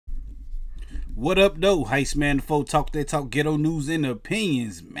What up, though? Heist Man the Foe, talk that talk, ghetto news and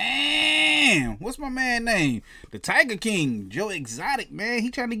opinions. Man, what's my man name? The Tiger King, Joe Exotic, man. He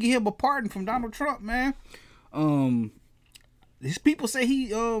trying to get him a pardon from Donald Trump, man. His people say he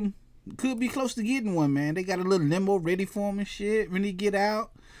could be close to getting one, man. They got a little limo ready for him and shit when he get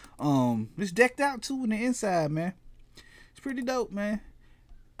out. It's decked out too on the inside, man. It's pretty dope, man.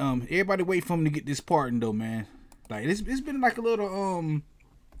 Everybody wait for him to get this pardon though, man. Like it's been like a little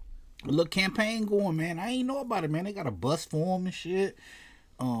campaign going, man. I ain't know about it, man. They got a bus for him and shit.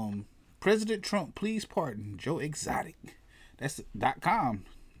 President Trump, please pardon Joe Exotic. That's .com.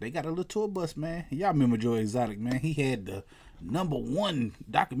 They got a little tour bus, man. Y'all remember Joe Exotic, man? He had the #1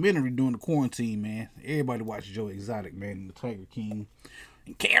 documentary during the quarantine, man. Everybody watched Joe Exotic, man, and the Tiger King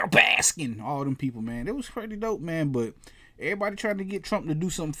and Carol Baskin, all them people, man. It was pretty dope, man. But everybody trying to get Trump to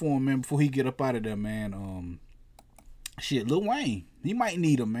do something for him, man, before he get up out of there, man. Shit, Lil Wayne, he might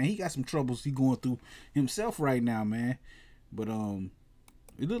need him, man. He got some troubles he going through himself right now, man. But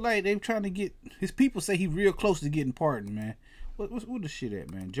it look like they trying to get his people say he real close to getting pardoned, man. What the shit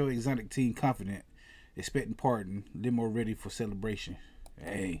at, man? Joe Exotic team confident, expecting pardon, limo ready for celebration.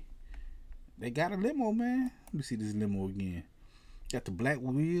 Hey, they got a limo, man. Let me see this limo again. Got the black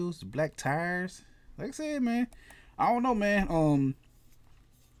wheels, the black tires. Like I said, man, I don't know, man.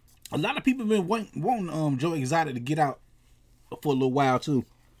 A lot of people been wanting Joe Exotic to get out for a little while too,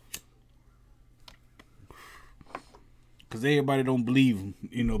 cause everybody don't believe him.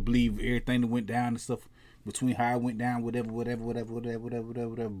 You know, believe everything that went down and stuff between how it went down, whatever.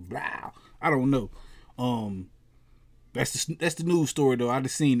 Blah. I don't know. That's the news story though. I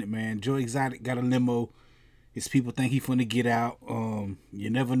just seen it, man. Joe Exotic got a limo. His people think he finna get out. You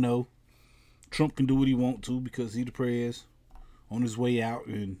never know. Trump can do what he want to because he the prez on his way out,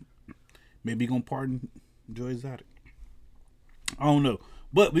 and maybe he gonna pardon Joe Exotic. I don't know.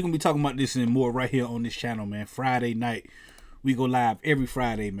 But we're gonna be talking about this and more right here on this channel, man. Friday night. We go live every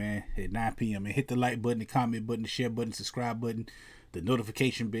Friday, man, at 9 p.m. And hit the like button, the comment button, the share button, subscribe button, the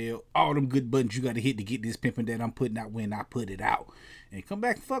notification bell, all them good buttons you got to hit to get this pimping that I'm putting out when I put it out. And come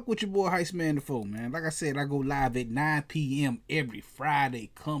back and fuck with your boy Heist Man the Foe, man. Like I said, I go live at 9 p.m. every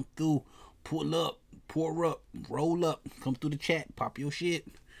Friday. Come through, pull up, pour up, roll up, come through the chat, pop your shit,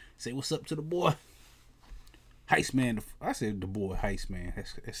 say what's up to the boy. Heist Man, I said the boy Heist Man.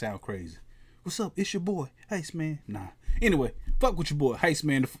 That sound crazy. What's up? It's your boy Heist Man. Nah. Anyway, fuck with your boy Heist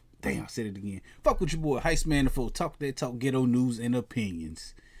Man. Damn, I said it again. Fuck with your boy Heist Man the Foe. Talk that talk, ghetto news and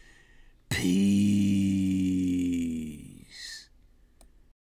opinions. Peace.